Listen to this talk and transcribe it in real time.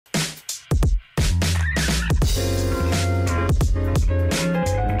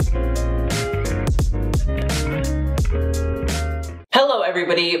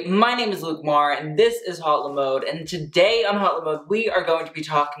everybody, my name is Luke Marr and this is HauteLeMode, and today on HauteLeMode we are going to be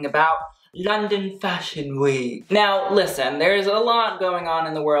talking about London Fashion Week. Now listen, there's a lot going on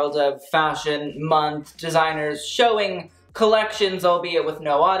in the world of fashion month, designers showing collections, albeit with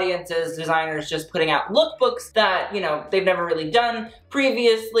no audiences, designers just putting out lookbooks that, they've never really done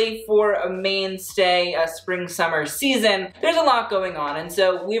previously for a mainstay, a spring-summer season. There's a lot going on, and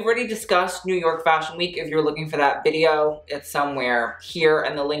so we've already discussed New York Fashion Week. If you're looking for that video, it's somewhere here,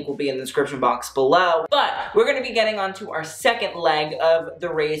 and the link will be in the description box below. But we're going to be getting onto our second leg of the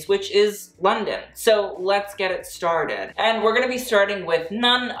race, which is London. So let's get it started. And we're going to be starting with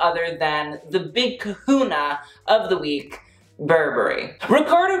none other than the big kahuna of the week, Burberry.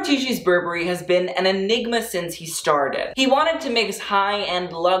 Riccardo Tisci's Burberry has been an enigma since he started. He wanted to mix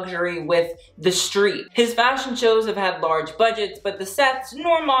high-end luxury with the street. His fashion shows have had large budgets, but the sets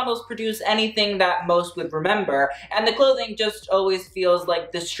nor models produce anything that most would remember, and the clothing just always feels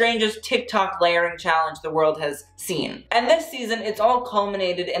like the strangest TikTok layering challenge the world has seen. And this season, it's all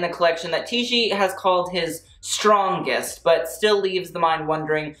culminated in a collection that Tisci has called his strongest, but still leaves the mind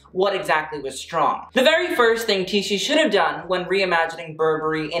wondering what exactly was strong. The very first thing Tisci should have done when reimagining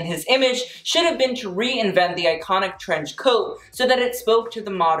Burberry in his image should have been to reinvent the iconic trench coat so that it spoke to the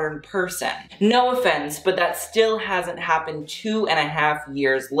modern person. No offense, but that still hasn't happened 2.5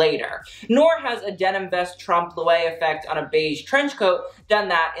 years later. Nor has a denim vest trompe-l'oeil effect on a beige trench coat done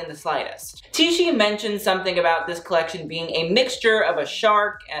that in the slightest. Tisci mentioned something about this collection being a mixture of a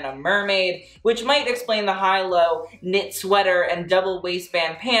shark and a mermaid, which might explain the high-low knit sweater and double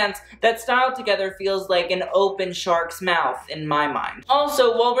waistband pants that styled together feels like an open shark's mouth in my mind.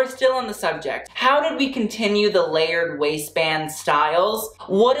 Also, while we're still on the subject, how did we continue the layered waistband styles?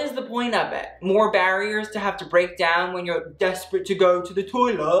 What is the point of it? More barriers to have to break down when you're desperate to go to the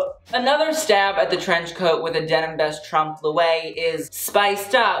toilet? Another stab at the trench coat with a denim vest trompe-l'oeil is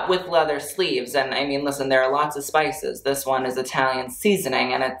spiced up with leather sleeves, and I mean, listen, there are lots of spices. This one is Italian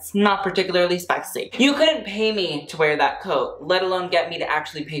seasoning, and it's not particularly spicy. You couldn't pay me to wear that coat, let alone get me to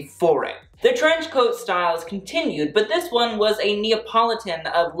actually pay for it. The trench coat styles continued, but this one was a Neapolitan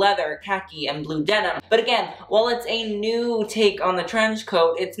of leather, khaki, and blue denim. But again, while it's a new take on the trench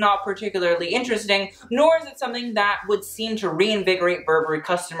coat, it's not particularly interesting, nor is it something that would seem to reinvigorate Burberry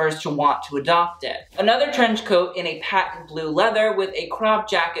customers to want to adopt it. Another trench coat in a patent blue leather with a crop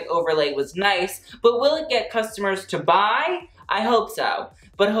jacket overlay was nice, but will it get customers to buy? I hope so,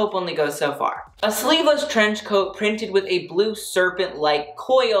 but hope only goes so far. A sleeveless trench coat printed with a blue serpent-like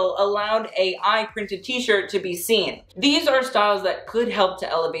coil allowed a eye-printed t-shirt to be seen. These are styles that could help to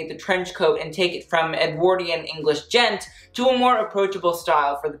elevate the trench coat and take it from Edwardian English gent to a more approachable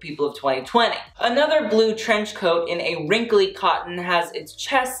style for the people of 2020. Another blue trench coat in a wrinkly cotton has its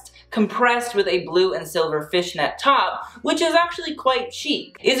chest compressed with a blue and silver fishnet top, which is actually quite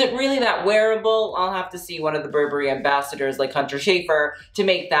chic. Is it really that wearable? I'll have to see one of the Burberry ambassadors like Hunter Schafer to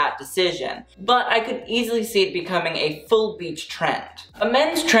make that decision. But I could easily see it becoming a full beach trend. A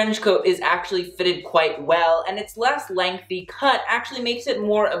men's trench coat is actually fitted quite well, and its less lengthy cut actually makes it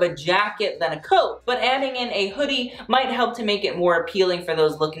more of a jacket than a coat, but adding in a hoodie might help to make it more appealing for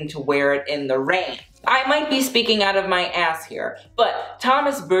those looking to wear it in the rain. I might be speaking out of my ass here, but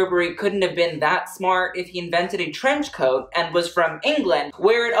Thomas Burberry couldn't have been that smart if he invented a trench coat and was from England,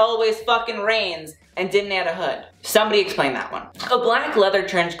 where it always fucking rains, and didn't add a hood. Somebody explain that one. A black leather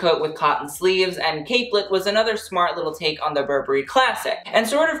trench coat with cotton sleeves and capelet was another smart little take on the Burberry classic, and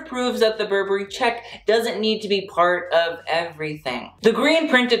sort of proves that the Burberry check doesn't need to be part of everything. The green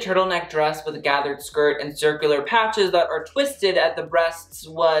printed turtleneck dress with a gathered skirt and circular patches that are twisted at the breasts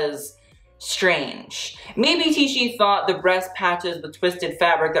was strange. Maybe Tisci thought the breast patches with twisted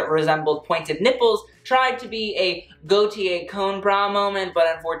fabric that resembled pointed nipples tried to be a Gaultier cone bra moment,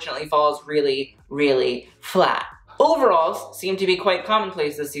 but unfortunately falls really, really flat. Overalls seem to be quite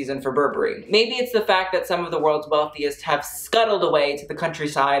commonplace this season for Burberry. Maybe it's the fact that some of the world's wealthiest have scuttled away to the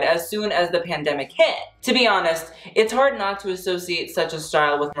countryside as soon as the pandemic hit. To be honest, it's hard not to associate such a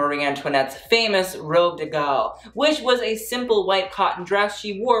style with Marie Antoinette's famous robe de gala, which was a simple white cotton dress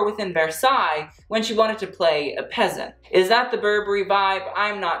she wore within Versailles when she wanted to play a peasant. Is that the Burberry vibe?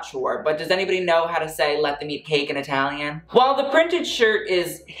 I'm not sure, but does anybody know how to say let them eat cake in Italian? While the printed shirt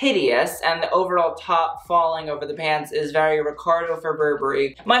is hideous and the overall top falling over the pants is very Riccardo for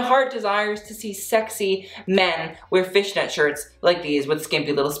Burberry, my heart desires to see sexy men wear fishnet shirts like these with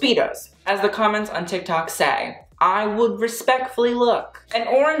skimpy little Speedos. As the comments on TikTok say, I would respectfully look. An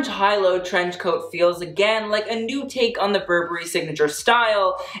orange high-low trench coat feels again like a new take on the Burberry signature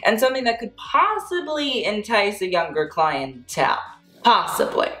style and something that could possibly entice a younger clientele.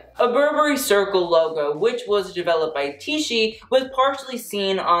 Possibly. A Burberry circle logo, which was developed by Tisci, was partially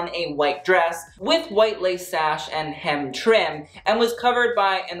seen on a white dress with white lace sash and hem trim, and was covered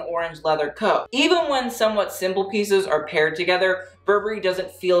by an orange leather coat. Even when somewhat simple pieces are paired together, Burberry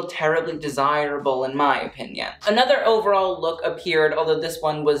doesn't feel terribly desirable in my opinion. Another overall look appeared, although this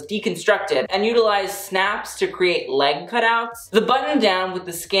one was deconstructed, and utilized snaps to create leg cutouts, the button down with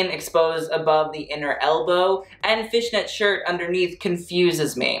the skin exposed above the inner elbow, and fishnet shirt underneath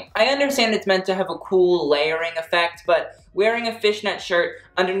confuses me. I understand it's meant to have a cool layering effect, but wearing a fishnet shirt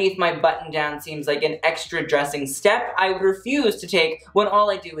underneath my button down seems like an extra dressing step I would refuse to take when all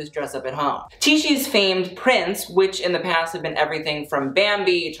I do is dress up at home. Tisci's famed prints, which in the past have been everything from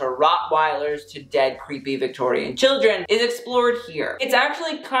Bambi to Rottweilers to dead creepy Victorian children, is explored here. It's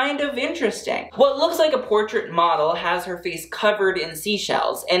actually kind of interesting. What looks like a portrait model has her face covered in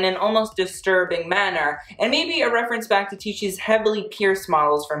seashells in an almost disturbing manner, and maybe a reference back to Tisci's heavily pierced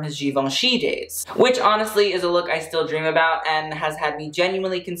models from his Givenchy days, which honestly is a look I still dream about and has had me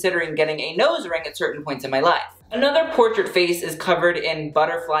genuinely considering getting a nose ring at certain points in my life. Another portrait face is covered in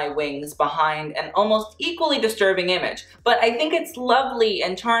butterfly wings behind an almost equally disturbing image, but I think it's lovely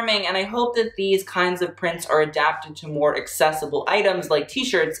and charming, and I hope that these kinds of prints are adapted to more accessible items like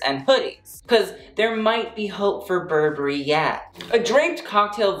t-shirts and hoodies, because there might be hope for Burberry yet. A draped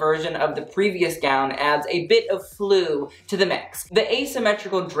cocktail version of the previous gown adds a bit of flou to the mix. The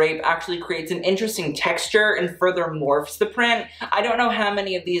asymmetrical drape actually creates an interesting texture and further morphs the print. I don't know how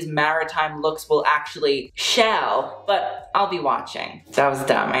many of these maritime looks will actually shell, but I'll be watching. That was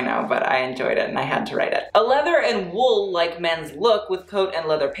dumb, I know, but I enjoyed it and I had to write it. A leather and wool like men's look with coat and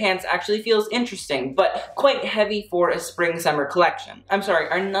leather pants actually feels interesting, but quite heavy for a spring-summer collection. I'm sorry,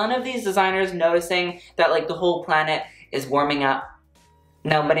 are none of these designers noticing that like the whole planet is warming up?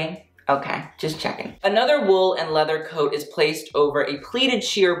 Nobody? Okay, just checking. Another wool and leather coat is placed over a pleated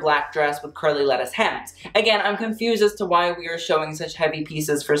sheer black dress with curly lettuce hems. Again, I'm confused as to why we are showing such heavy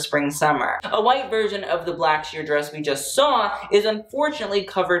pieces for spring-summer. A white version of the black sheer dress we just saw is unfortunately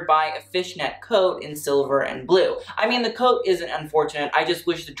covered by a fishnet coat in silver and blue. I mean, the coat isn't unfortunate, I just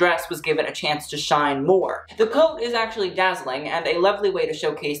wish the dress was given a chance to shine more. The coat is actually dazzling and a lovely way to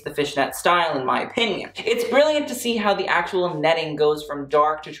showcase the fishnet style in my opinion. It's brilliant to see how the actual netting goes from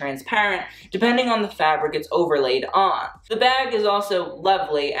dark to transparent depending on the fabric it's overlaid on. The bag is also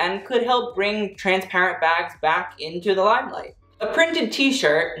lovely and could help bring transparent bags back into the limelight. A printed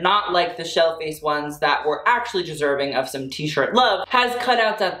t-shirt, not like the shell-faced ones that were actually deserving of some t-shirt love, has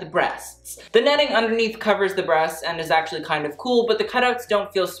cutouts at the breasts. The netting underneath covers the breasts and is actually kind of cool, but the cutouts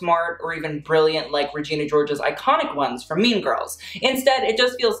don't feel smart or even brilliant like Regina George's iconic ones from Mean Girls. Instead, it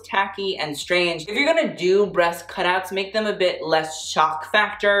just feels tacky and strange. If you're gonna do breast cutouts, make them a bit less shock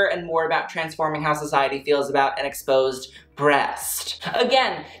factor and more about transforming how society feels about an exposed breast.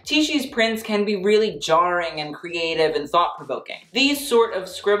 Again, Tisci's prints can be really jarring and creative and thought-provoking. These sort of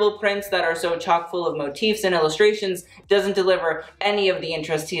scribble prints that are so chock full of motifs and illustrations doesn't deliver any of the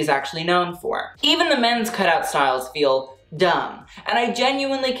interest he is actually known for. Even the men's cutout styles feel dumb, and I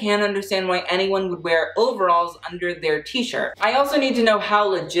genuinely can't understand why anyone would wear overalls under their t-shirt. I also need to know how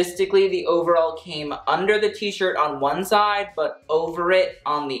logistically the overall came under the t-shirt on one side, but over it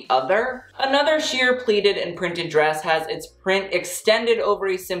on the other. Another sheer pleated and printed dress has its print extended over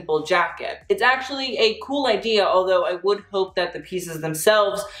a simple jacket. It's actually a cool idea, although I would hope that the pieces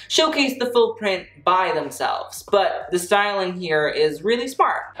themselves showcase the full print by themselves, but the styling here is really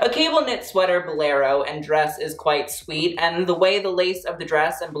smart. A cable knit sweater, bolero, and dress is quite sweet, and the way the lace of the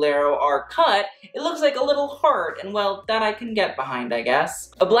dress and bolero are cut, it looks like a little heart, and well, that I can get behind, I guess.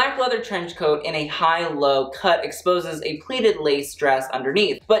 A black leather trench coat in a high-low cut exposes a pleated lace dress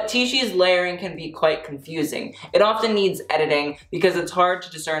underneath, but Tisci's layering can be quite confusing. It often needs editing because it's hard to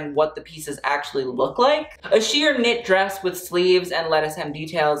discern what the pieces actually look like. A sheer knit dress with sleeves and lettuce hem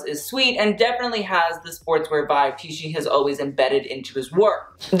details is sweet and definitely has the sportswear vibe Tisci has always embedded into his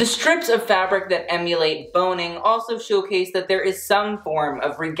work. The strips of fabric that emulate boning also showcase that there is some form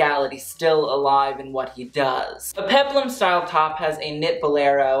of regality still alive in what he does. A peplum style top has a knit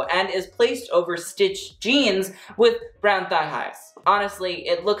bolero and is placed over stitched jeans with brown thigh highs. Honestly,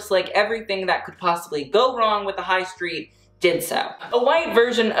 it looks like everything that could possibly go wrong with the high street did so. A white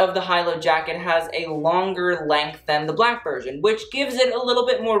version of the high-low jacket has a longer length than the black version, which gives it a little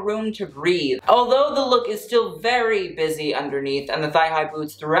bit more room to breathe. Although the look is still very busy underneath and the thigh-high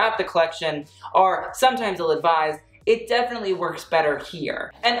boots throughout the collection are sometimes ill-advised, it definitely works better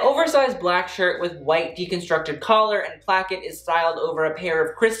here. An oversized black shirt with white deconstructed collar and placket is styled over a pair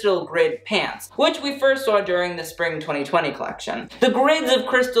of crystal grid pants, which we first saw during the spring 2020 collection. The grids of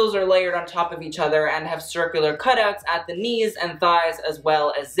crystals are layered on top of each other and have circular cutouts at the knees and thighs as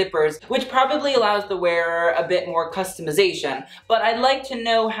well as zippers, which probably allows the wearer a bit more customization, but I'd like to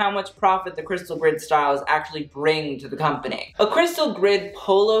know how much profit the crystal grid styles actually bring to the company. A crystal grid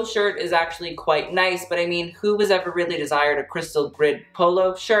polo shirt is actually quite nice, but I mean, who has ever really desired a crystal grid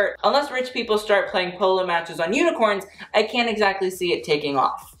polo shirt? Unless rich people start playing polo matches on unicorns, I can't exactly see it taking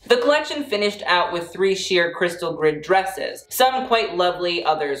off. The collection finished out with 3 sheer crystal grid dresses, some quite lovely,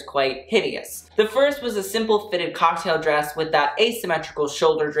 others quite hideous. The first was a simple fitted cocktail dress with that asymmetrical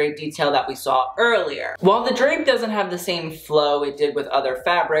shoulder drape detail that we saw earlier. While the drape doesn't have the same flow it did with other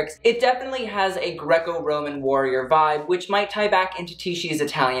fabrics, it definitely has a Greco-Roman warrior vibe, which might tie back into Tisci's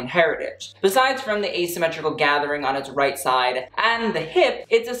Italian heritage. Besides from the asymmetrical gathering on its right side and the hip,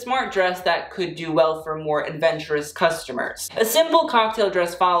 it's a smart dress that could do well for more adventurous customers. A simple cocktail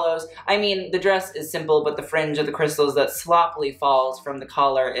dress follows. I mean, the dress is simple, but the fringe of the crystals that sloppily falls from the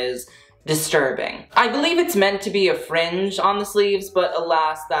collar is disturbing. I believe it's meant to be a fringe on the sleeves, but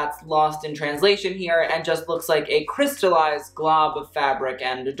alas, that's lost in translation here and just looks like a crystallized glob of fabric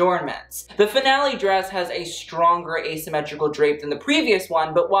and adornments. The finale dress has a stronger asymmetrical drape than the previous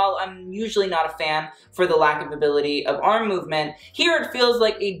one, but while I'm usually not a fan for the lack of ability of arm movement, here it feels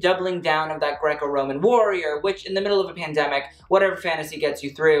like a doubling down of that Greco-Roman warrior, which in the middle of a pandemic, whatever fantasy gets you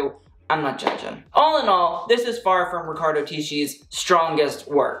through, I'm not judging. All in all, this is far from Riccardo Tisci's strongest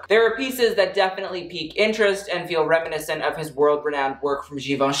work. There are pieces that definitely pique interest and feel reminiscent of his world-renowned work from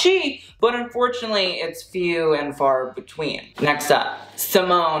Givenchy, but unfortunately, it's few and far between. Next up,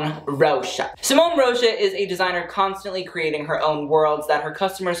 Simone Rocha. Simone Rocha is a designer constantly creating her own worlds that her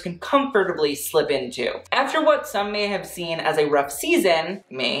customers can comfortably slip into. After what some may have seen as a rough season,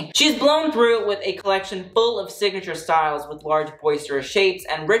 me, she's blown through it with a collection full of signature styles with large boisterous shapes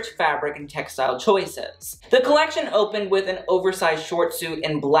and rich fabric and textile choices. The collection opened with an oversized short suit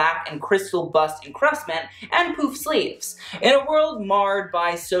in black and crystal bust encrustment and poof sleeves. In a world marred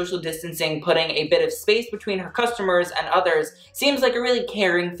by social distancing, putting a bit of space between her customers and others seems like a really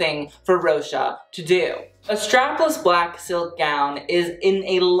caring thing for Rocha to do. A strapless black silk gown is in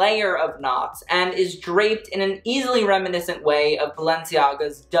a layer of knots and is draped in an easily reminiscent way of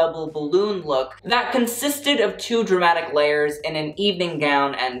Balenciaga's double balloon look that consisted of 2 dramatic layers in an evening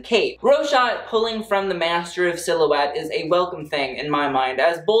gown and cape. Rocha pulling from the master of silhouette is a welcome thing in my mind,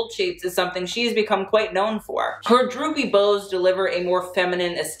 as bold shapes is something she's become quite known for. Her droopy bows deliver a more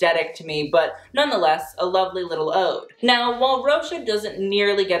feminine aesthetic to me, but nonetheless a lovely little ode. Now, while Rocha doesn't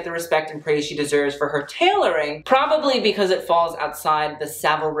nearly get the respect and praise she deserves for her tailoring, probably because it falls outside the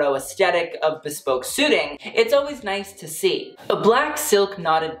Savile Row aesthetic of bespoke suiting, it's always nice to see. A black silk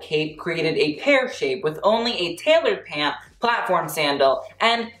knotted cape created a pear shape with only a tailored pant, platform sandal,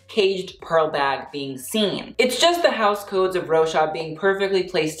 and caged pearl bag being seen. It's just the house codes of Rocha being perfectly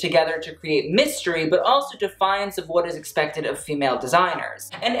placed together to create mystery, but also defiance of what is expected of female designers.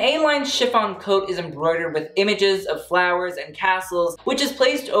 An A-line chiffon coat is embroidered with images of flowers and castles, which is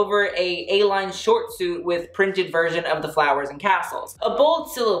placed over a A-line short suit with printed version of the flowers and castles. A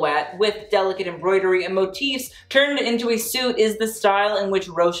bold silhouette with delicate embroidery and motifs turned into a suit is the style in which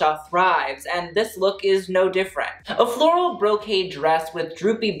Rocha thrives, and this look is no different. A floral brocade dress with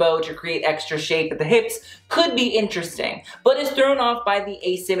droopy bow to create extra shape at the hips could be interesting, but is thrown off by the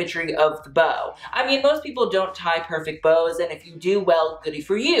asymmetry of the bow. I mean, most people don't tie perfect bows, and if you do, well, goody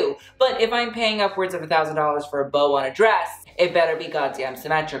for you. But if I'm paying upwards of $1,000 for a bow on a dress, it better be goddamn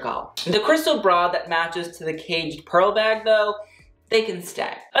symmetrical. The crystal bra that matches to the caged pearl bag, though, they can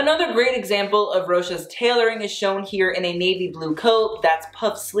stay. Another great example of Rocha's tailoring is shown here in a navy blue coat that's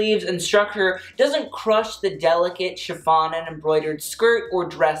puffed sleeves and structure doesn't crush the delicate chiffon and embroidered skirt or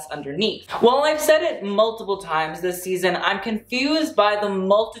dress underneath. While I've said it multiple times this season, I'm confused by the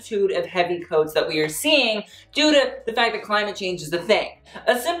multitude of heavy coats that we are seeing due to the fact that climate change is the thing.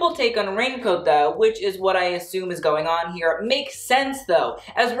 A simple take on a raincoat though, which is what I assume is going on here, makes sense though,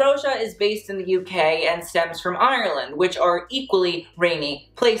 as Rocha is based in the UK and stems from Ireland, which are equally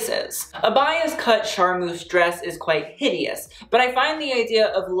rainy places. A bias-cut charmeuse dress is quite hideous, but I find the idea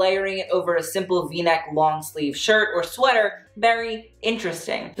of layering it over a simple v-neck long-sleeve shirt or sweater very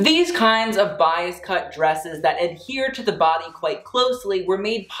interesting. These kinds of bias-cut dresses that adhere to the body quite closely were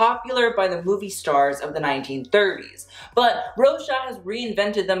made popular by the movie stars of the 1930s, but Rocha has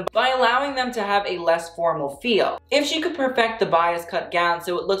reinvented them by allowing them to have a less formal feel. If she could perfect the bias-cut gown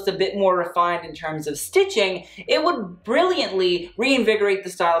so it looks a bit more refined in terms of stitching, it would brilliantly reinvigorate the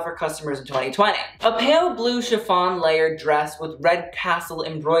style for customers in 2020. A pale blue chiffon layered dress with red tassel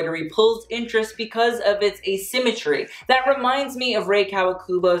embroidery pulls interest because of its asymmetry that reminds me of Rei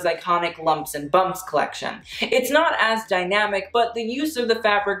Kawakubo's iconic Lumps and Bumps collection. It's not as dynamic, but the use of the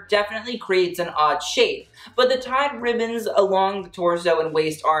fabric definitely creates an odd shape, but the tied ribbons along the torso and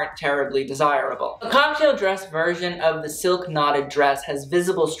waist aren't terribly desirable. A cocktail dress version of the silk knotted dress has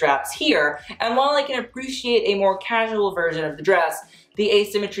visible straps here, and while I can appreciate a more casual version of the dress, the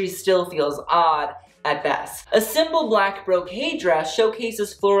asymmetry still feels odd at best. A simple black brocade dress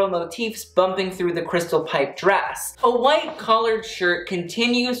showcases floral motifs bumping through the crystal pipe dress. A white collared shirt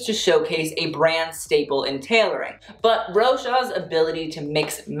continues to showcase a brand staple in tailoring, but Rocha's ability to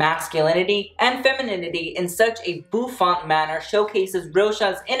mix masculinity and femininity in such a bouffant manner showcases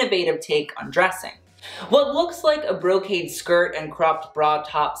Rocha's innovative take on dressing. What looks like a brocade skirt and cropped bra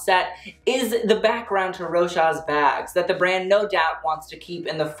top set is the background to Rocha's bags that the brand no doubt wants to keep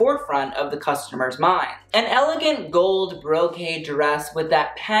in the forefront of the customer's mind. An elegant gold brocade dress with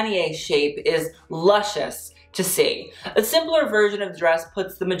that pannier shape is luscious to see. A simpler version of the dress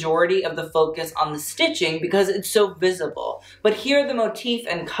puts the majority of the focus on the stitching because it's so visible, but here the motif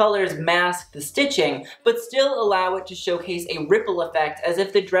and colors mask the stitching, but still allow it to showcase a ripple effect as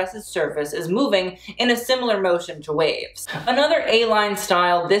if the dress's surface is moving in a similar motion to waves. Another A-line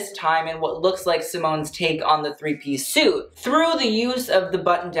style, this time in what looks like Simone's take on the three-piece suit. Through the use of the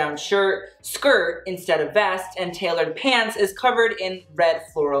button-down shirt, skirt instead of vest, and tailored pants is covered in red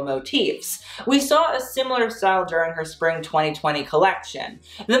floral motifs. We saw a similar style during her spring 2020 collection.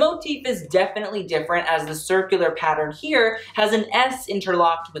 The motif is definitely different as the circular pattern here has an S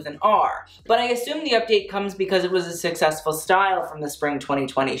interlocked with an R, but I assume the update comes because it was a successful style from the spring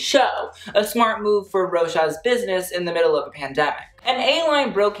 2020 show, a smart move for Rocha's business in the middle of a pandemic. An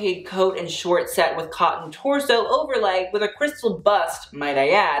A-line brocade coat and short set with cotton torso overlay with a crystal bust, might I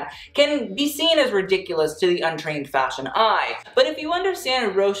add, can be seen as ridiculous to the untrained fashion eye. But if you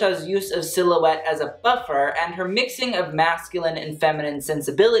understand Rocha's use of silhouette as a buffer and her mixing of masculine and feminine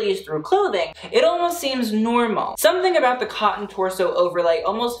sensibilities through clothing, it almost seems normal. Something about the cotton torso overlay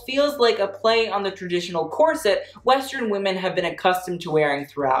almost feels like a play on the traditional corset Western women have been accustomed to wearing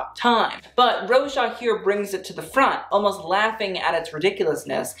throughout time. But Rocha here brings it to the front, almost laughing at its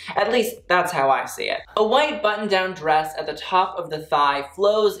ridiculousness. At least that's how I see it. A white button-down dress at the top of the thigh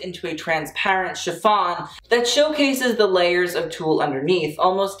flows into a transparent chiffon that showcases the layers of tulle underneath,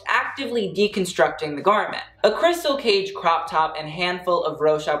 almost actively deconstructing the garment. A crystal cage crop top and handful of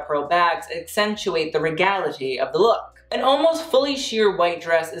Rocha pearl bags accentuate the regality of the look. An almost fully sheer white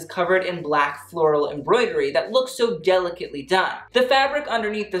dress is covered in black floral embroidery that looks so delicately done. The fabric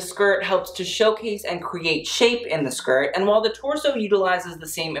underneath the skirt helps to showcase and create shape in the skirt, and while the torso utilizes the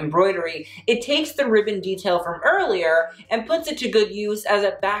same embroidery, it takes the ribbon detail from earlier and puts it to good use as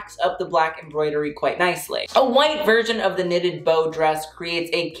it backs up the black embroidery quite nicely. A white version of the knitted bow dress creates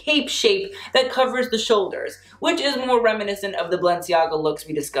a cape shape that covers the shoulders, which is more reminiscent of the Balenciaga looks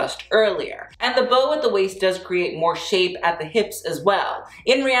we discussed earlier. And the bow at the waist does create more shape at the hips as well.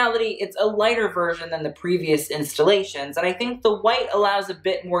 In reality, it's a lighter version than the previous installations, and I think the white allows a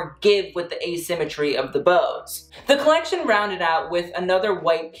bit more give with the asymmetry of the bows. The collection rounded out with another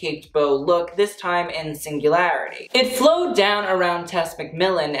white caped bow look, this time in singularity. It flowed down around Tess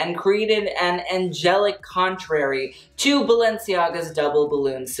McMillan and created an angelic contrary to Balenciaga's double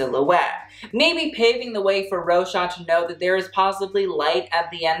balloon silhouette, maybe paving the way for Rocha to know that there is possibly light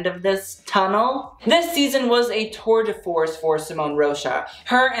at the end of this tunnel. This season was a tour de force for Simone Rocha.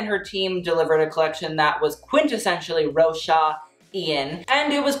 Her and her team delivered a collection that was quintessentially Rocha-ian,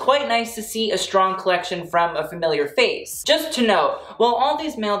 and it was quite nice to see a strong collection from a familiar face. Just to note, while all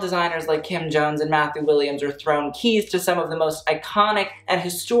these male designers like Kim Jones and Matthew Williams are thrown keys to some of the most iconic and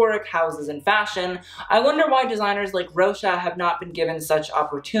historic houses in fashion, I wonder why designers like Rocha have not been given such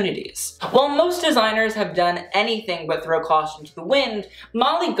opportunities. While most designers have done anything but throw caution to the wind,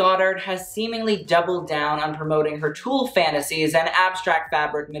 Molly Goddard has seemingly doubled down on promoting her tulle fantasies and abstract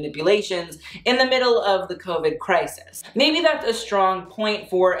fabric manipulations in the middle of the COVID crisis. Maybe that's a strong point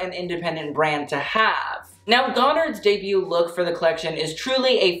for an independent brand to have. Now, Goddard's debut look for the collection is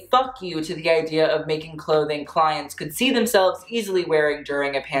truly a fuck you to the idea of making clothing clients could see themselves easily wearing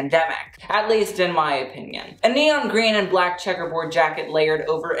during a pandemic, at least in my opinion. A neon green and black checkerboard jacket layered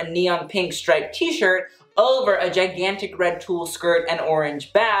over a neon pink striped t-shirt over a gigantic red tulle skirt and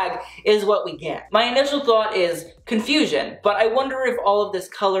orange bag is what we get. My initial thought is confusion, but I wonder if all of this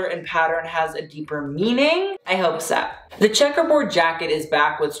color and pattern has a deeper meaning? I hope so. The checkerboard jacket is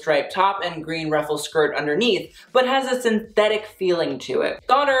back with striped top and green ruffle skirt underneath, but has a synthetic feeling to it.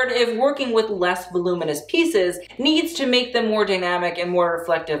 Goddard, if working with less voluminous pieces, needs to make them more dynamic and more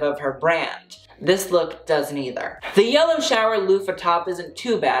reflective of her brand. This look does neither. The yellow shower loofah top isn't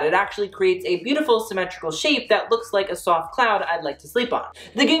too bad. It actually creates a beautiful symmetrical shape that looks like a soft cloud I'd like to sleep on.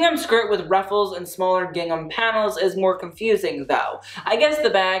 The gingham skirt with ruffles and smaller gingham panels is more confusing though. I guess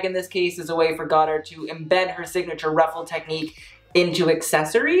the bag in this case is a way for Goddard to embed her signature ruffle technique into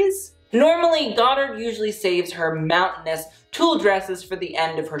accessories. Normally, Goddard usually saves her mountainous tulle dresses for the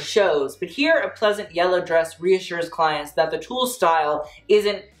end of her shows, but here a pleasant yellow dress reassures clients that the tulle style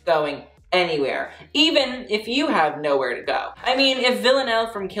isn't going anywhere, even if you have nowhere to go. I mean, if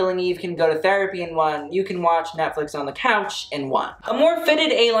Villanelle from Killing Eve can go to therapy in one, you can watch Netflix on the couch in one. A more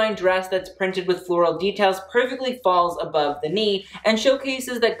fitted A-line dress that's printed with floral details perfectly falls above the knee and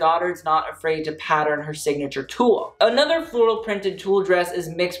showcases that Goddard's not afraid to pattern her signature tulle. Another floral printed tulle dress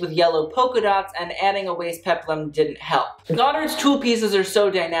is mixed with yellow polka dots, and adding a waist peplum didn't help. Goddard's tulle pieces are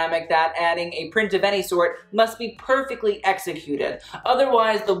so dynamic that adding a print of any sort must be perfectly executed.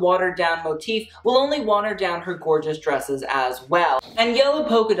 Otherwise, the watered down motif will only water down her gorgeous dresses as well. And yellow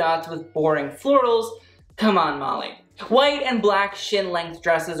polka dots with boring florals? Come on, Molly. White and black shin-length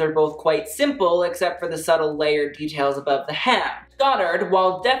dresses are both quite simple, except for the subtle layered details above the hem. Goddard,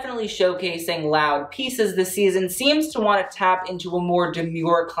 while definitely showcasing loud pieces this season, seems to want to tap into a more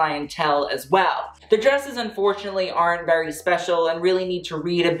demure clientele as well. The dresses unfortunately aren't very special and really need to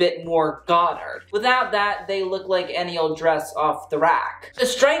read a bit more Goddard. Without that, they look like any old dress off the rack. The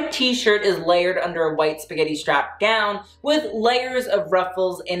striped t-shirt is layered under a white spaghetti strap gown with layers of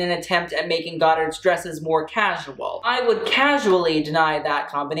ruffles in an attempt at making Goddard's dresses more casual. I would casually deny that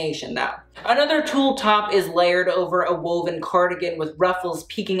combination though. Another tulle top is layered over a woven cardigan with ruffles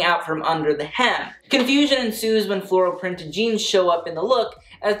peeking out from under the hem. Confusion ensues when floral printed jeans show up in the look,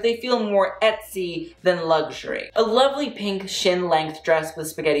 as they feel more Etsy than luxury. A lovely pink shin-length dress with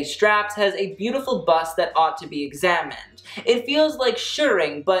spaghetti straps has a beautiful bust that ought to be examined. It feels like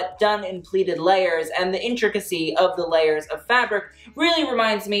shirring, but done in pleated layers, and the intricacy of the layers of fabric really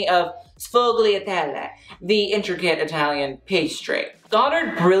reminds me of sfogliatelle, the intricate Italian pastry.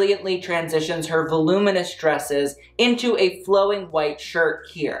 Goddard brilliantly transitions her voluminous dresses into a flowing white shirt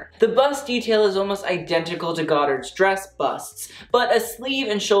here. The bust detail is almost identical to Goddard's dress busts, but a sleeve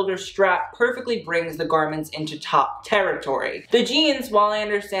and shoulder strap perfectly brings the garments into top territory. The jeans, while I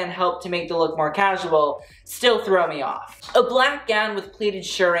understand help to make the look more casual, still throw me off. A black gown with pleated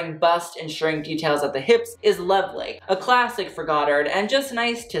shirring bust and shirring details at the hips is lovely, a classic for Goddard and just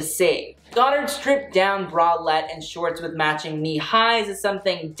nice to see. Goddard's stripped down bralette and shorts with matching knee highs is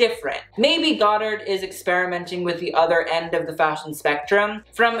something different. Maybe Goddard is experimenting with the other end of the fashion spectrum,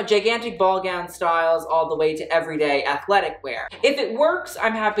 from gigantic ball gown styles all the way to everyday athletic wear. If it works,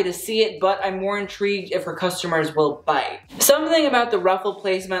 I'm happy to see it, but I'm more intrigued if her customers will bite. Something about the ruffle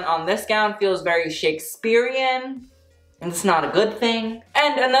placement on this gown feels very Shakespearean, and it's not a good thing.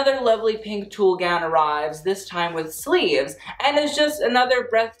 And another lovely pink tulle gown arrives, this time with sleeves, and is just another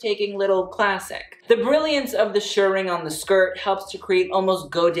breathtaking little classic. The brilliance of the shirring on the skirt helps to create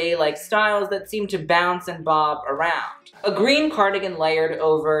almost Godet-like styles that seem to bounce and bob around. A green cardigan layered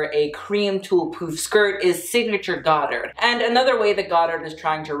over a cream tulle poof skirt is signature Goddard, and another way that Goddard is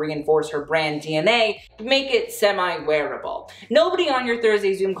trying to reinforce her brand DNA to make it semi-wearable. Nobody on your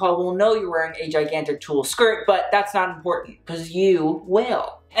Thursday Zoom call will know you're wearing a gigantic tulle skirt, but that's not important, because you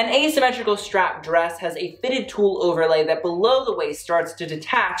will. An asymmetrical strap dress has a fitted tulle overlay that below the waist starts to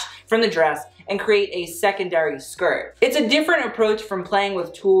detach from the dress and create a secondary skirt. It's a different approach from playing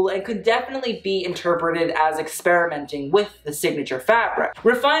with tulle and could definitely be interpreted as experimenting with the signature fabric.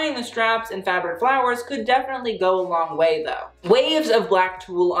 Refining the straps and fabric flowers could definitely go a long way though. Waves of black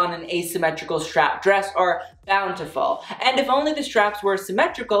tulle on an asymmetrical strap dress are bountiful, and if only the straps were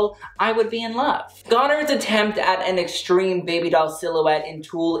symmetrical, I would be in love. Goddard's attempt at an extreme baby doll silhouette in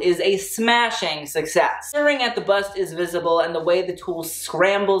tulle is a smashing success. Shirring at the bust is visible, and the way the tulle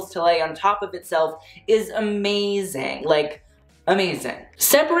scrambles to lay on top of itself is amazing. Like, Amazing.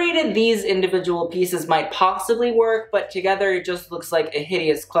 Separated, these individual pieces might possibly work, but together it just looks like a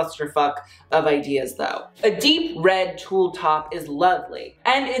hideous clusterfuck of ideas though. A deep red tulle top is lovely,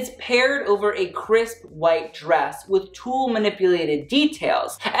 and it's paired over a crisp white dress with tulle manipulated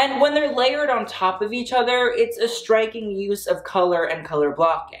details, and when they're layered on top of each other, it's a striking use of color and color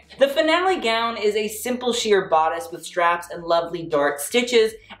blocking. The finale gown is a simple sheer bodice with straps and lovely dart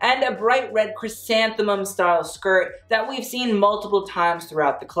stitches, and a bright red chrysanthemum style skirt that we've seen multiple times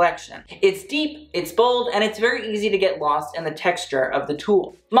throughout the collection. It's deep, it's bold, and it's very easy to get lost in the texture of the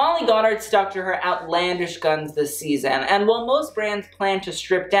tulle. Molly Goddard stuck to her outlandish guns this season, and while most brands plan to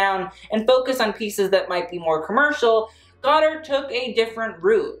strip down and focus on pieces that might be more commercial, Goddard took a different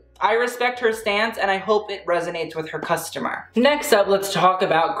route. I respect her stance, and I hope it resonates with her customer. Next up, let's talk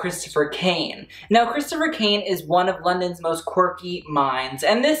about Christopher Kane. Now, Christopher Kane is one of London's most quirky minds,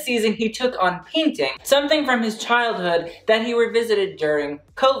 and this season he took on painting, something from his childhood that he revisited during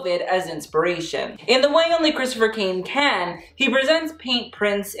COVID as inspiration. In the way only Christopher Kane can, he presents paint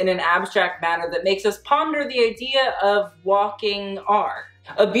prints in an abstract manner that makes us ponder the idea of walking art.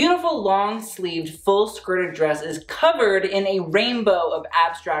 A beautiful long-sleeved, full-skirted dress is covered in a rainbow of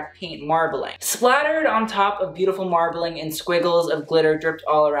abstract paint marbling, splattered on top of beautiful marbling and squiggles of glitter dripped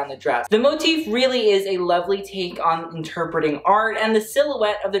all around the dress. The motif really is a lovely take on interpreting art, and the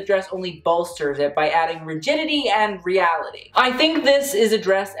silhouette of the dress only bolsters it by adding rigidity and reality. I think this is a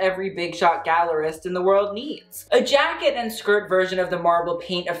dress every big shot gallerist in the world needs. A jacket and skirt version of the marble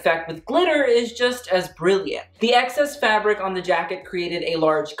paint effect with glitter is just as brilliant. The excess fabric on the jacket created a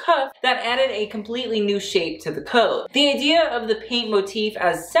large cuff that added a completely new shape to the coat. The idea of the paint motif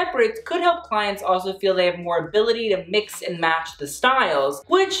as separate could help clients also feel they have more ability to mix and match the styles,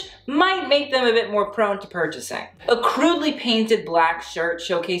 which might make them a bit more prone to purchasing. A crudely painted black shirt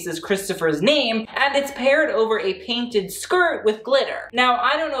showcases Christopher's name, and it's paired over a painted skirt with glitter. Now,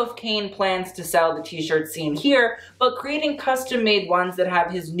 I don't know if Kane plans to sell the t-shirts seen here, but creating custom-made ones that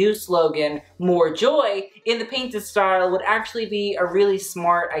have his new slogan, "More Joy," in the painted style would actually be a really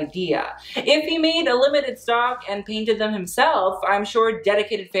smart idea. If he made a limited stock and painted them himself, I'm sure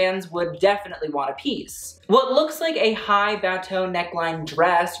dedicated fans would definitely want a piece. What looks like a high bateau neckline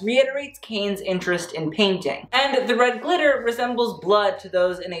dress reiterates Kane's interest in painting, and the red glitter resembles blood to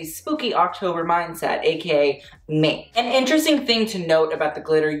those in a spooky October mindset, aka me. An interesting thing to note about the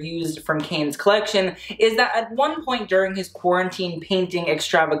glitter used from Kane's collection is that at one point during his quarantine painting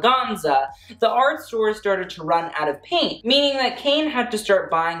extravaganza, the art stores started to run out of paint, meaning that Kane had to start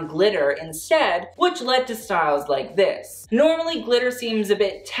buying glitter instead, which led to styles like this. Normally, glitter seems a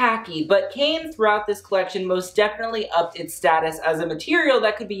bit tacky, but Kane throughout this collection most definitely upped its status as a material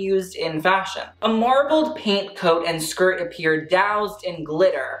that could be used in fashion. A marbled paint coat and skirt appeared doused in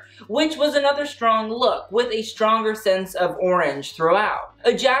glitter, which was another strong look, with a stronger sense of orange throughout.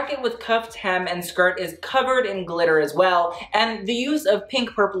 A jacket with cuffed hem and skirt is covered in glitter as well, and the use of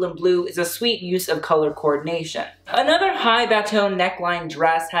pink, purple, and blue is a sweet use of color coordination. Another high bateau neckline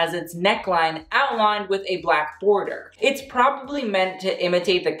dress has its neckline outlined with a black border. It's probably meant to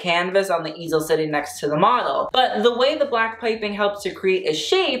imitate the canvas on the easel sitting next to the model, but the way the black piping helps to create a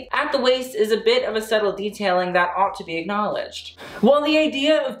shape at the waist is a bit of a subtle detailing that ought to be acknowledged. While the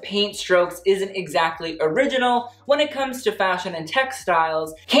idea of paint strokes isn't exactly original when it comes to fashion and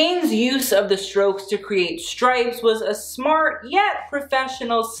textiles, Kane's use of the strokes to create stripes was a smart yet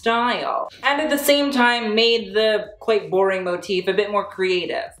professional style, and at the same time made the quite boring motif a bit more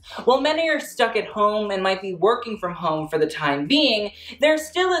creative. While many are stuck at home and might be working from home for the time being, there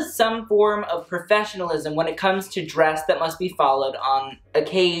still is some form of professionalism when it comes to dress that must be followed on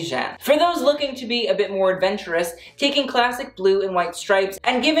occasion. For those looking to be a bit more adventurous, taking classic blue and white stripes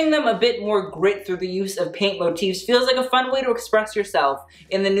and giving them a bit more grit through the use of paint motifs feels like a fun way to express yourself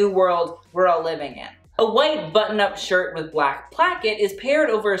in the new world we're all living in. A white button-up shirt with black placket is paired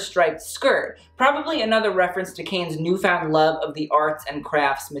over a striped skirt, probably another reference to Kane's newfound love of the arts and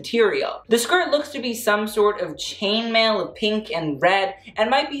crafts material. The skirt looks to be some sort of chainmail of pink and red, and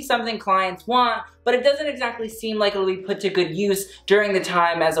might be something clients want, but it doesn't exactly seem like it'll be put to good use during the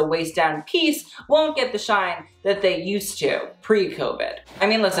time, as a waist-down piece won't get the shine that they used to pre-COVID. I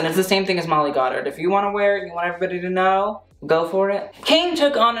mean, listen, it's the same thing as Molly Goddard. If you want to wear it, you want everybody to know, go for it. Kane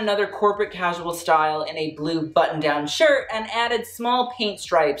took on another corporate casual style in a blue button-down shirt and added small paint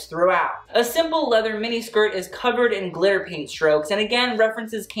stripes throughout. A simple leather miniskirt is covered in glitter paint strokes and again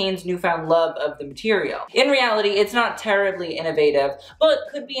references Kane's newfound love of the material. In reality, it's not terribly innovative, but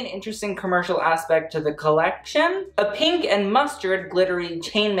could be an interesting commercial aspect to the collection. A pink and mustard glittery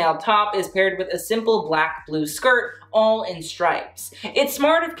chainmail top is paired with a simple black-blue skirt all in stripes. It's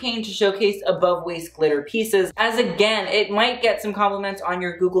smart of Kane to showcase above-waist glitter pieces, as again, it might get some compliments on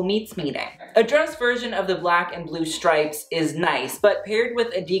your Google Meets meeting. A dress version of the black and blue stripes is nice, but paired with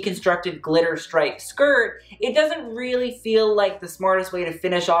a deconstructed glitter striped skirt, it doesn't really feel like the smartest way to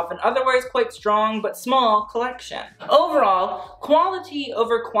finish off an otherwise quite strong but small collection. Overall, quality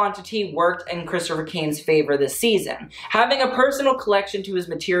over quantity worked in Christopher Kane's favor this season. Having a personal collection to his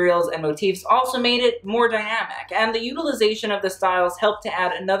materials and motifs also made it more dynamic, and the utilization of the styles helped to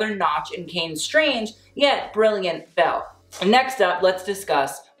add another notch in Kane's strange yet brilliant belt. Next up, let's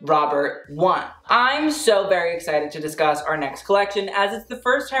discuss Robert I. I'm so very excited to discuss our next collection, as it's the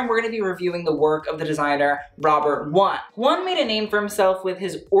first time we're going to be reviewing the work of the designer Robert I. I made a name for himself with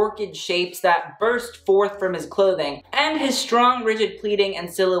his orchid shapes that burst forth from his clothing, and his strong rigid pleating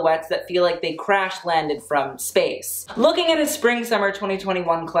and silhouettes that feel like they crash landed from space. Looking at his spring-summer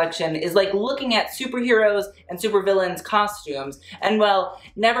 2021 collection is like looking at superheroes and supervillains costumes, and well,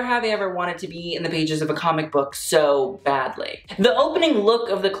 never have I ever wanted to be in the pages of a comic book so badly. The opening look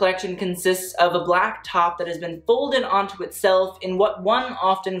of the collection consists of a black top that has been folded onto itself in what one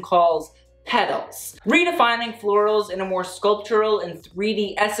often calls petals. Redefining florals in a more sculptural and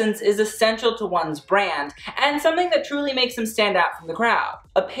 3D essence is essential to one's brand, and something that truly makes them stand out from the crowd.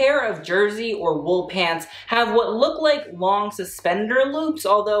 A pair of jersey or wool pants have what look like long suspender loops,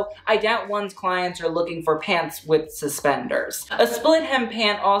 although I doubt one's clients are looking for pants with suspenders. A split hem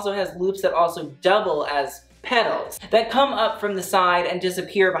pant also has loops that also double as petals that come up from the side and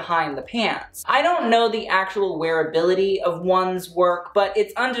disappear behind the pants. I don't know the actual wearability of one's work, but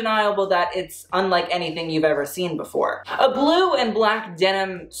it's undeniable that it's unlike anything you've ever seen before. A blue and black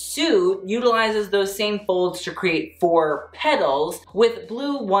denim suit utilizes those same folds to create 4 petals, with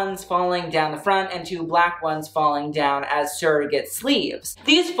blue ones falling down the front and 2 black ones falling down as surrogate sleeves.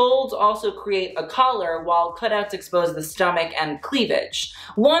 These folds also create a collar, while cutouts expose the stomach and cleavage.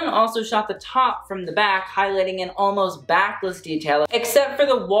 One also shot the top from the back, highlighting an almost backless detail, except for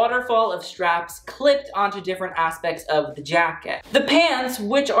the waterfall of straps clipped onto different aspects of the jacket. The pants,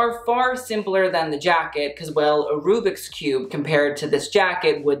 which are far simpler than the jacket, because well, a Rubik's Cube compared to this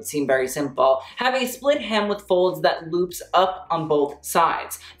jacket would seem very simple, have a split hem with folds that loops up on both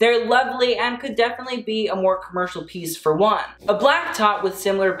sides. They're lovely and could definitely be a more commercial piece for one. A black top with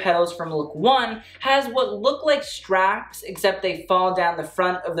similar petals from look 1 has what look like straps, except they fall down the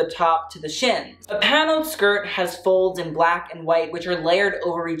front of the top to the shins. A paneled skirt has folds in black and white which are layered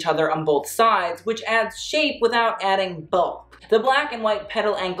over each other on both sides, which adds shape without adding bulk. The black and white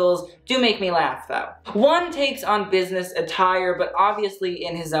petal ankles do make me laugh though. One takes on business attire, but obviously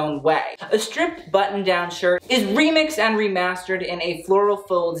in his own way. A stripped button-down shirt is remixed and remastered in a floral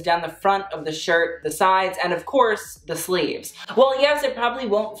folds down the front of the shirt, the sides, and of course, the sleeves. While yes, it probably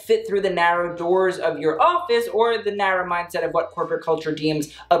won't fit through the narrow doors of your office or the narrow mindset of what corporate culture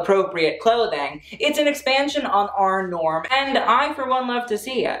deems appropriate clothing, it's an expansion on our norm, and I for one love to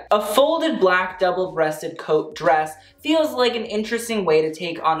see it. A folded black double-breasted coat dress feels like an interesting way to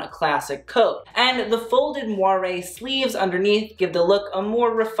take on a classic coat, and the folded moire sleeves underneath give the look a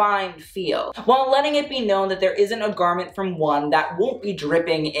more refined feel, while letting it be known that there isn't a garment from one that won't be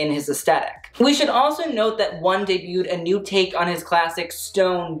dripping in his aesthetic. We should also note that one debuted a new take on his classic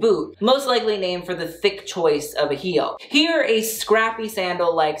stone boot, most likely named for the thick choice of a heel. Here, a scrappy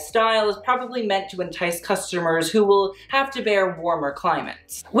sandal-like style is probably meant to entice customers who will have to bear warmer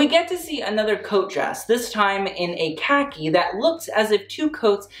climates. We get to see another coat dress, this time in a khaki that looks as if 2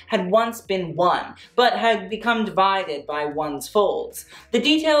 coats had once been one, but had become divided by one's folds. The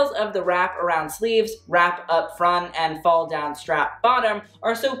details of the wrap around sleeves, wrap up front, and fall down strap bottom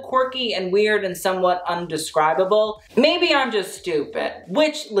are so quirky and weird and somewhat undescribable. Maybe I'm just stupid,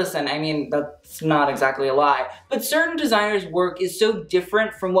 which, listen, I mean, that's not exactly a lie, but certain designers' work is so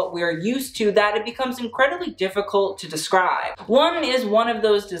different from what we're used to that it becomes incredibly difficult to describe. One is one of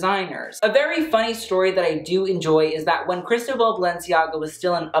those designers. A very funny story that I do enjoy is that when Cristobal Balenciaga was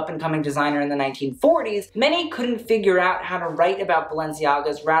still an up-and-coming designer in the 1940s, many couldn't figure out how to write about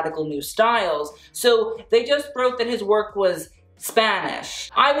Balenciaga's radical new styles, so they just wrote that his work was Spanish.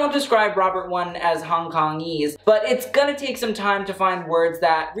 I won't describe Robert I as Hong Kongese, but it's gonna take some time to find words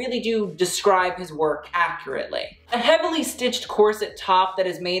that really do describe his work accurately. A heavily stitched corset top that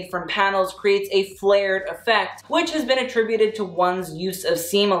is made from panels creates a flared effect, which has been attributed to one's use of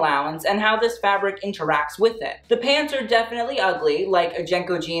seam allowance and how this fabric interacts with it. The pants are definitely ugly, like a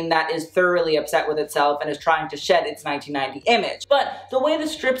Jenko jean that is thoroughly upset with itself and is trying to shed its 1990 image, but the way the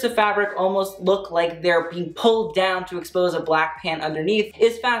strips of fabric almost look like they're being pulled down to expose a black pant underneath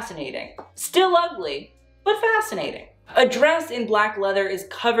is fascinating. Still ugly, but fascinating. A dress in black leather is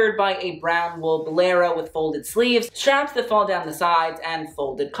covered by a brown wool bolero with folded sleeves, straps that fall down the sides, and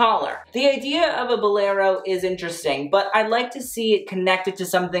folded collar. The idea of a bolero is interesting, but I'd like to see it connected to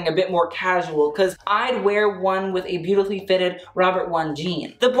something a bit more casual, because I'd wear one with a beautifully fitted Robert I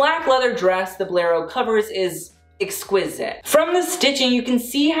jean. The black leather dress the bolero covers is exquisite. From the stitching, you can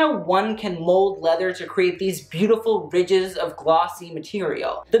see how one can mold leather to create these beautiful ridges of glossy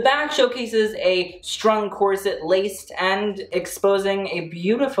material. The back showcases a strung corset laced and exposing a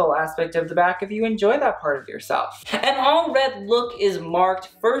beautiful aspect of the back if you enjoy that part of yourself. An all red look is marked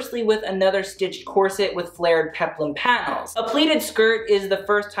firstly with another stitched corset with flared peplum panels. A pleated skirt is the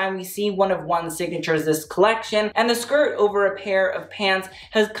first time we see one of one's signatures this collection, and the skirt over a pair of pants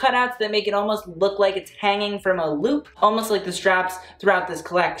has cutouts that make it almost look like it's hanging from a loop, almost like the straps throughout this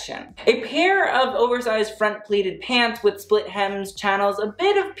collection. A pair of oversized front pleated pants with split hems channels a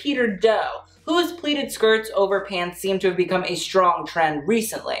bit of Peter Doe, whose pleated skirts over pants seem to have become a strong trend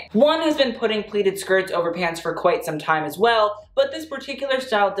recently. One has been putting pleated skirts over pants for quite some time as well, but this particular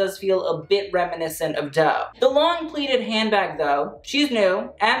style does feel a bit reminiscent of Doe. The long pleated handbag though, she's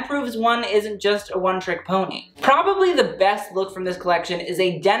new, and proves one isn't just a one-trick pony. Probably the best look from this collection is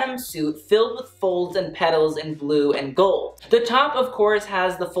a denim suit filled with folds and petals in blue and gold. The top of course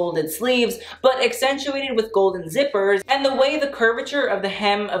has the folded sleeves, but accentuated with golden zippers, and the way the curvature of the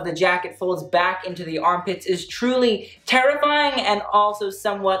hem of the jacket folds back into the armpits is truly terrifying and also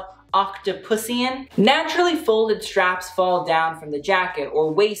somewhat octopussian. Naturally folded straps fall down from the jacket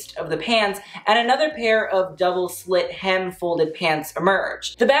or waist of the pants, and another pair of double slit hem folded pants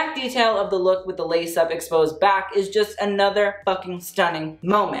emerge. The back detail of the look with the lace-up exposed back is just another fucking stunning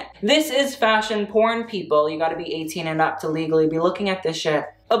moment. This is fashion porn, people. You gotta be 18 and up to legally be looking at this shit.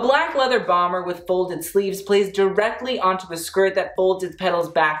 A black leather bomber with folded sleeves plays directly onto a skirt that folds its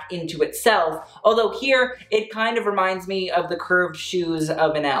petals back into itself, although here it kind of reminds me of the curved shoes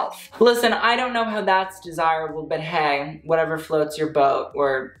of an elf. Listen, I don't know how that's desirable, but hey, whatever floats your boat,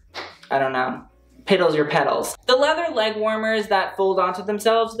 or I don't know, piddles your petals. The leather leg warmers that fold onto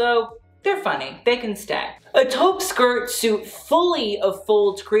themselves though, they're funny, they can stay. A taupe skirt suit fully of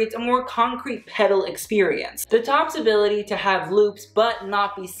folds creates a more concrete pedal experience. The top's ability to have loops but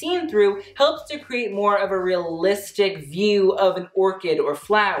not be seen through helps to create more of a realistic view of an orchid or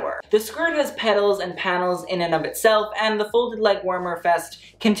flower. The skirt has petals and panels in and of itself, and the folded leg warmer fest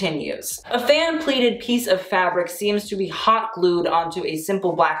continues. A fan pleated piece of fabric seems to be hot glued onto a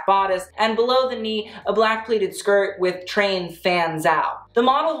simple black bodice, and below the knee a black pleated skirt with train fans out. The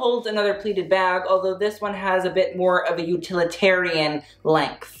model holds another pleated bag, although this one has a bit more of a utilitarian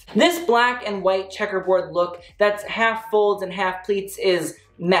length. This black and white checkerboard look that's half folds and half pleats is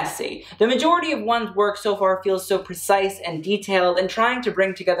messy. The majority of one's work so far feels so precise and detailed, and trying to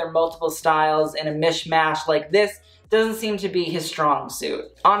bring together multiple styles in a mishmash like this doesn't seem to be his strong suit.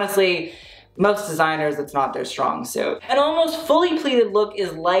 Honestly, most designers, it's not their strong suit. An almost fully pleated look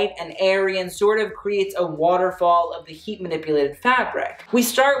is light and airy and sort of creates a waterfall of the heat manipulated fabric. We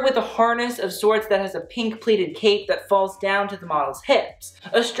start with a harness of sorts that has a pink pleated cape that falls down to the model's hips.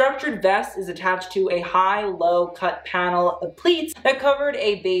 A structured vest is attached to a high-low cut panel of pleats that covered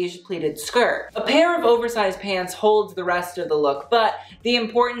a beige pleated skirt. A pair of oversized pants holds the rest of the look, but the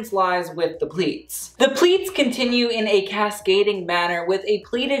importance lies with the pleats. The pleats continue in a cascading manner with a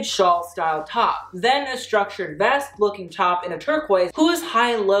pleated shawl style top, then a structured vest looking top in a turquoise whose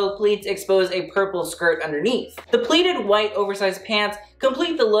high-low pleats expose a purple skirt underneath. The pleated white oversized pants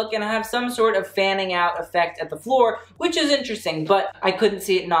complete the look and have some sort of fanning out effect at the floor, which is interesting, but I couldn't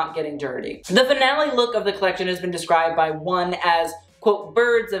see it not getting dirty. The finale look of the collection has been described by one as, quote,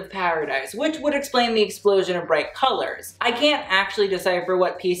 birds of paradise, which would explain the explosion of bright colors. I can't actually decipher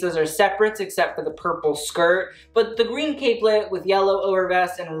what pieces are separates except for the purple skirt, but the green capelet with yellow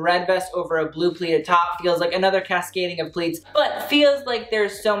overvest and red vest over a blue pleated top feels like another cascading of pleats, but feels like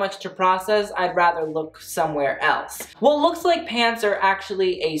there's so much to process, I'd rather look somewhere else. What looks like pants are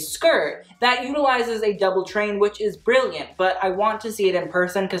actually a skirt that utilizes a double train, which is brilliant, but I want to see it in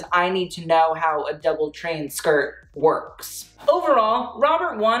person because I need to know how a double train skirt works. Overall,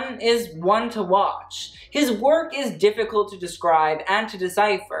 Robert I is one to watch. His work is difficult to describe and to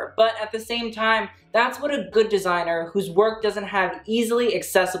decipher, but at the same time, that's what a good designer whose work doesn't have easily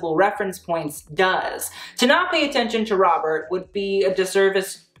accessible reference points does. To not pay attention to Robert would be a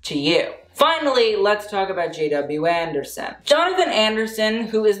disservice to you. Finally, let's talk about J.W. Anderson. Jonathan Anderson,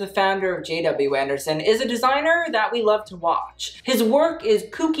 who is the founder of J.W. Anderson, is a designer that we love to watch. His work is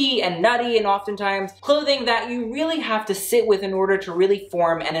kooky and nutty and oftentimes clothing that you really have to sit with in order to really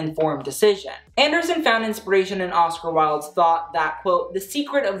form an informed decision. Anderson found inspiration in Oscar Wilde's thought that, quote, "the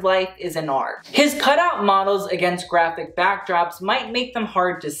secret of life is in art." His cutout models against graphic backdrops might make them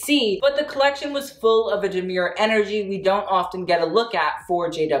hard to see, but the collection was full of a demure energy we don't often get a look at for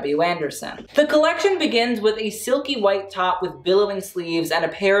J.W. Anderson. The collection begins with a silky white top with billowing sleeves and a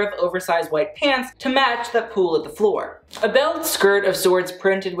pair of oversized white pants to match that pool at the floor. A belt skirt of sorts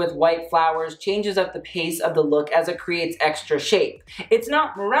printed with white flowers changes up the pace of the look as it creates extra shape. It's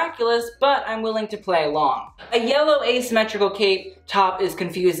not miraculous, but I'm willing to play along. A yellow asymmetrical cape top is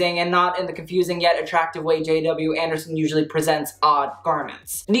confusing, and not in the confusing yet attractive way J.W. Anderson usually presents odd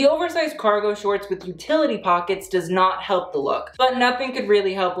garments. The oversized cargo shorts with utility pockets does not help the look, but nothing could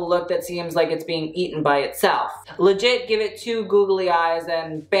really help a look that seems like it's being eaten by itself. Legit, give it two googly eyes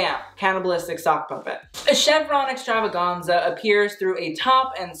and bam, cannibalistic sock puppet. A chevron extravaganza appears through a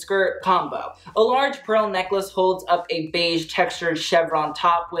top and skirt combo. A large pearl necklace holds up a beige textured chevron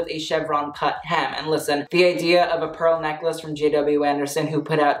top with a chevron cut hem. And listen, the idea of a pearl necklace from J.W. Anderson, who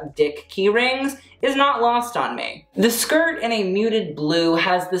put out dick key rings, is not lost on me. The skirt in a muted blue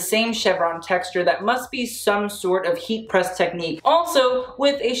has the same chevron texture that must be some sort of heat press technique, also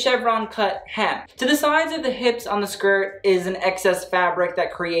with a chevron cut hem. To the sides of the hips on the skirt is an excess fabric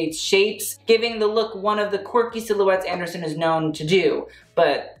that creates shapes, giving the look one of the quirky silhouettes Anderson is known to do,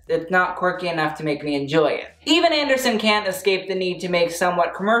 but it's not quirky enough to make me enjoy it. Even Anderson can't escape the need to make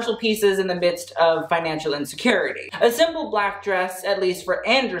somewhat commercial pieces in the midst of financial insecurity. A simple black dress, at least for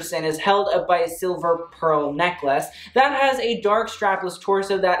Anderson, is held up by a silver pearl necklace that has a dark strapless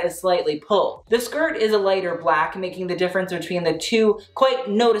torso that is slightly pulled. The skirt is a lighter black, making the difference between the two quite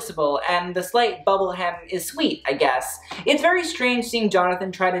noticeable, and the slight bubble hem is sweet, I guess. It's very strange seeing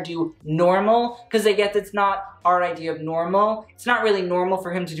Jonathan try to do normal, because I guess it's not our idea of normal. It's not really normal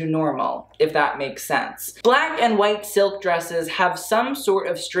for him to do normal, if that makes sense. Black and white silk dresses have some sort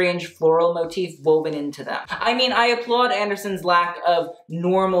of strange floral motif woven into them. I mean, I applaud Anderson's lack of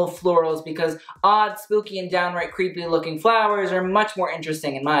normal florals because odd, spooky, and downright creepy looking flowers are much more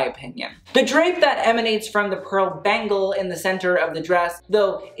interesting in my opinion. The drape that emanates from the pearl bangle in the center of the dress,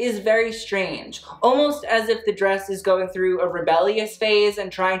 though, is very strange. Almost as if the dress is going through a rebellious phase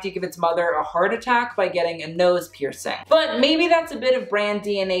and trying to give its mother a heart attack by getting a nose piercing. But maybe that's a bit of brand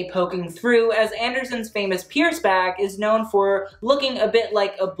DNA poking through, as Anderson's famous Pierce bag is known for looking a bit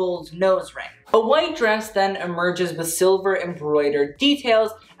like a bull's nose ring. A white dress then emerges with silver embroidered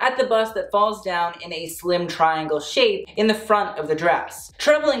details at the bust that falls down in a slim triangle shape in the front of the dress.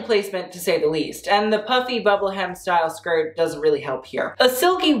 Troubling placement to say the least, and the puffy bubble hem style skirt doesn't really help here. A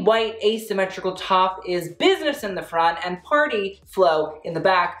silky white asymmetrical top is business in the front and party flow in the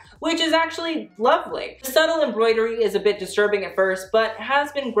back, which is actually lovely. The subtle embroidery is a bit disturbing at first, but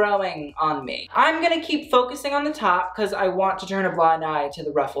has been growing on me. I'm gonna keep focusing on the top because I want to turn a blind eye to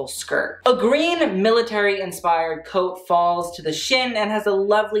the ruffle skirt. A green military-inspired coat falls to the shin and has a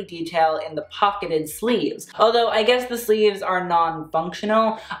lovely detail in the pocketed sleeves. Although I guess the sleeves are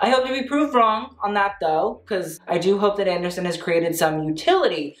non-functional. I hope to be proved wrong on that though, because I do hope that Anderson has created some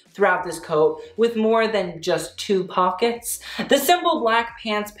utility throughout this coat with more than just two pockets. The simple black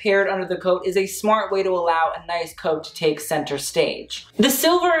pants paired under the coat is a smart way to allow a nice coat to take center stage. The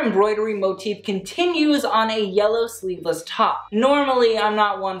silver embroidery motif continues on a yellow sleeveless top. Normally I'm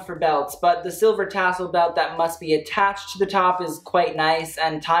not one for belts, but the silver tassel belt that must be attached to the top is quite nice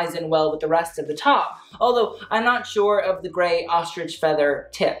and ties in well with the rest of the top, although I'm not sure of the gray ostrich feather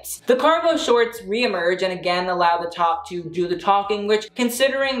tips. The cargo shorts re-emerge and again allow the top to do the talking, which,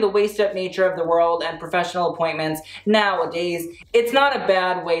 considering the waist-up nature of the world and professional appointments nowadays, it's not a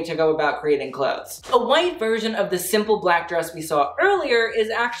bad way to go about creating clothes. A white version of the simple black dress we saw earlier is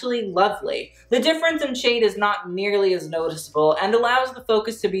actually lovely. The difference in shade is not nearly as noticeable and allows the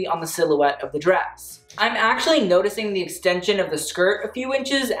focus to be on the silhouette of the dress. I'm actually noticing the extension of the skirt a few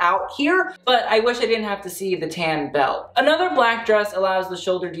inches out here, but I wish I didn't have to see the tan belt. Another black dress allows the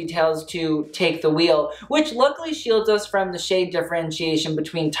shoulder details to take the wheel, which luckily shields us from the shade differentiation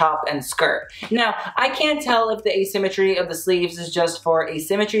between top and skirt. Now, I can't tell if the asymmetry of the sleeves is just for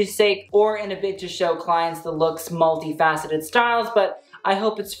asymmetry's sake or in a bid to show clients the look's multifaceted styles, but I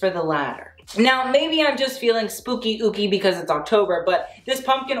hope it's for the latter. Now, maybe I'm just feeling spooky ooky because it's October, but this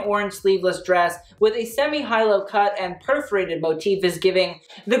pumpkin orange sleeveless dress with a semi-high-low cut and perforated motif is giving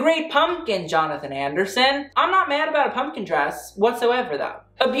the great pumpkin, Jonathan Anderson. I'm not mad about a pumpkin dress whatsoever, though.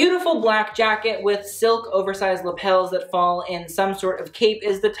 A beautiful black jacket with silk oversized lapels that fall in some sort of cape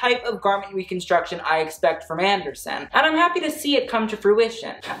is the type of garment reconstruction I expect from Anderson, and I'm happy to see it come to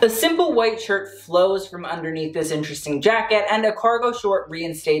fruition. A simple white shirt flows from underneath this interesting jacket, and a cargo short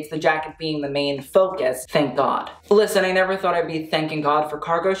reinstates the jacket being the main focus. Thank God. Listen, I never thought I'd be thanking God for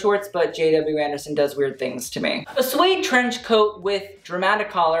cargo shorts, but J.W. Anderson does weird things to me. A suede trench coat with dramatic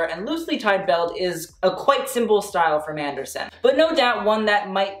collar and loosely tied belt is a quite simple style from Anderson, but no doubt one that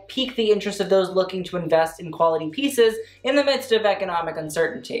might pique the interest of those looking to invest in quality pieces in the midst of economic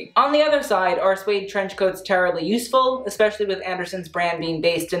uncertainty. On the other side, are suede trench coats terribly useful, especially with Anderson's brand being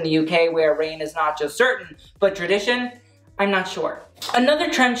based in the UK where rain is not just certain, but tradition? I'm not sure. Another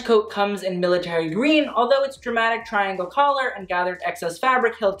trench coat comes in military green, although its dramatic triangle collar and gathered excess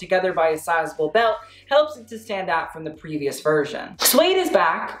fabric held together by a sizable belt helps it to stand out from the previous version. Suede is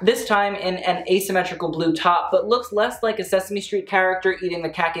back, this time in an asymmetrical blue top, but looks less like a Sesame Street character eating the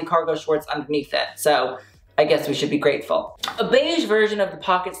khaki cargo shorts underneath it, so I guess we should be grateful. A beige version of the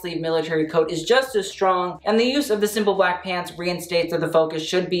pocket sleeve military coat is just as strong, and the use of the simple black pants reinstates that the focus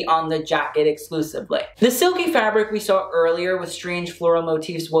should be on the jacket exclusively. The silky fabric we saw earlier with strange floral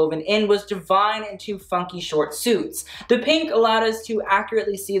motifs woven in was divine in two funky short suits. The pink allowed us to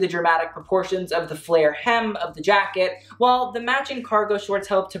accurately see the dramatic proportions of the flare hem of the jacket, while the matching cargo shorts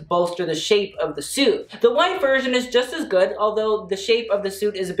helped to bolster the shape of the suit. The white version is just as good, although the shape of the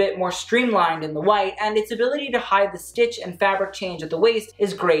suit is a bit more streamlined in the white, and its ability to hide the stitch and fabric change at the waist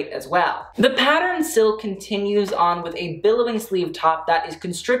is great as well. The pattern silk continues on with a billowing sleeve top that is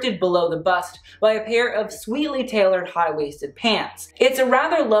constricted below the bust by a pair of sweetly tailored high-waisted pants. It's a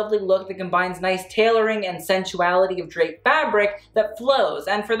rather lovely look that combines nice tailoring and sensuality of draped fabric that flows,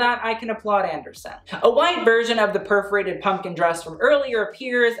 and for that I can applaud Anderson. A white version of the perforated pumpkin dress from earlier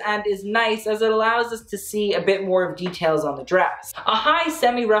appears and is nice as it allows us to see a bit more of details on the dress. A high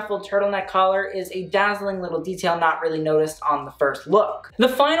semi-ruffled turtleneck collar is a dazzling little detail not really noticed on the first look. The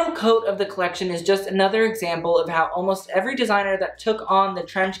final coat of the collection is just another example of how almost every designer that took on the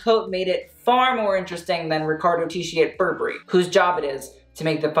trench coat made it far more interesting than Riccardo Tisci at Burberry, whose job it is to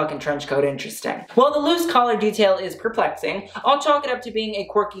make the fucking trench coat interesting. While the loose collar detail is perplexing, I'll chalk it up to being a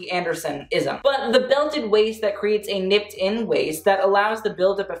quirky Anderson-ism. But the belted waist that creates a nipped-in waist that allows the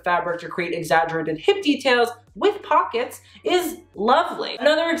buildup of fabric to create exaggerated hip details with pockets is lovely.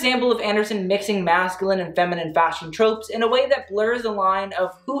 Another example of Anderson mixing masculine and feminine fashion tropes in a way that blurs the line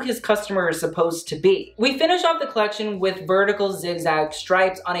of who his customer is supposed to be. We finish off the collection with vertical zigzag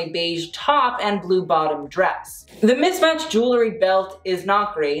stripes on a beige top and blue bottom dress. The mismatched jewelry belt is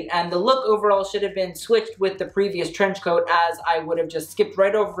not great, and the look overall should have been switched with the previous trench coat, as I would have just skipped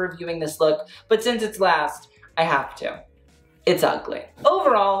right over reviewing this look, but since it's last, I have to. It's ugly.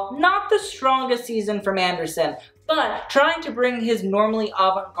 Overall, not the strongest season from Anderson, but trying to bring his normally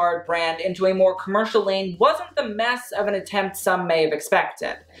avant-garde brand into a more commercial lane wasn't the mess of an attempt some may have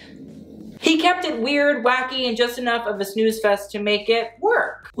expected. He kept it weird, wacky, and just enough of a snooze fest to make it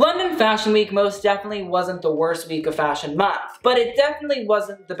work. London Fashion Week most definitely wasn't the worst week of fashion month, but it definitely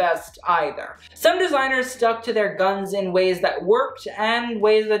wasn't the best either. Some designers stuck to their guns in ways that worked and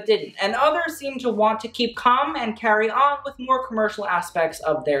ways that didn't, and others seemed to want to keep calm and carry on with more commercial aspects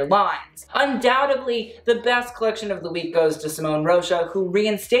of their lines. Undoubtedly, the best collection of the week goes to Simone Rocha, who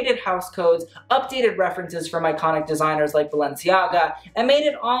reinstated house codes, updated references from iconic designers like Balenciaga, and made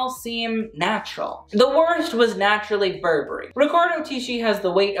it all seem natural. The worst was naturally Burberry. Riccardo Tisci has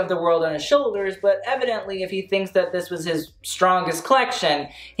the weight of the world on his shoulders, but evidently if he thinks that this was his strongest collection,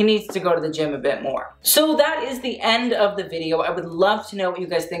 he needs to go to the gym a bit more. So that is the end of the video. I would love to know what you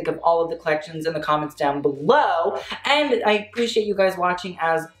guys think of all of the collections in the comments down below, and I appreciate you guys watching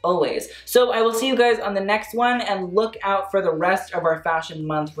as always. So I will see you guys on the next one, and look out for the rest of our Fashion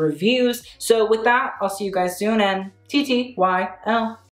Month reviews. So with that, I'll see you guys soon, and TTYL.